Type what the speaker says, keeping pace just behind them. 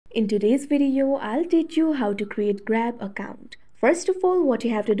In today's video, I'll teach you how to create Grab account. First of all, what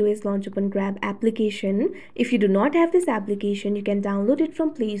you have to do is launch open Grab application. If you do not have this application, you can download it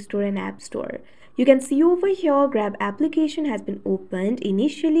from Play Store and App Store. You can see over here, Grab application has been opened.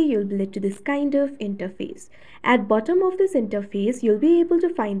 Initially, you'll be led to this kind of interface. At bottom of this interface, you'll be able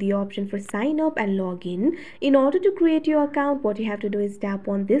to find the option for sign up and login. In order to create your account, what you have to do is tap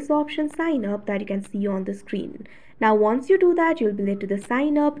on this option sign up that you can see on the screen. Now once you do that, you'll be led to the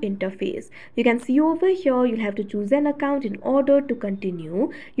sign up interface. You can see over here, you'll have to choose an account in order to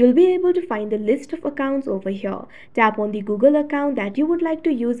continue. You'll be able to find the list of accounts over here. Tap on the Google account that you would like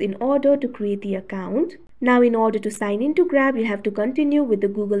to use in order to create the account. Now in order to sign into Grab, you have to continue with the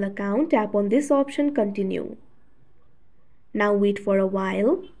Google account. Tap on this option, continue. Now wait for a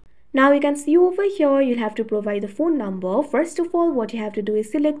while. Now you can see over here, you'll have to provide the phone number. First of all, what you have to do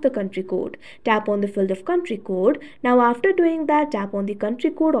is select the country code. Tap on the field of country code. Now after doing that, tap on the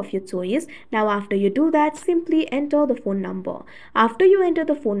country code of your choice. Now after you do that, simply enter the phone number. After you enter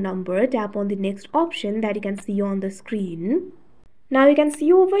the phone number, tap on the next option that you can see on the screen. Now you can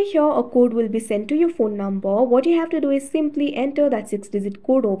see over here a code will be sent to your phone number. What you have to do is simply enter that 6-digit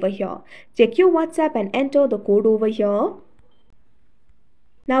code over here. Check your WhatsApp and enter the code over here.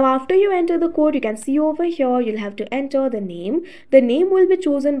 Now after you enter the code, you can see over here, you'll have to enter the name. The name will be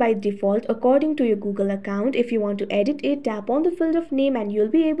chosen by default according to your Google account. If you want to edit it, tap on the field of name and you'll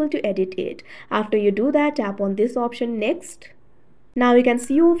be able to edit it. After you do that, tap on this option next. Now you can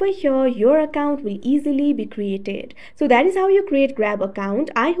see over here, your account will easily be created. So that is how you create Grab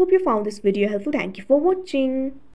account. I hope you found this video helpful. Thank you for watching.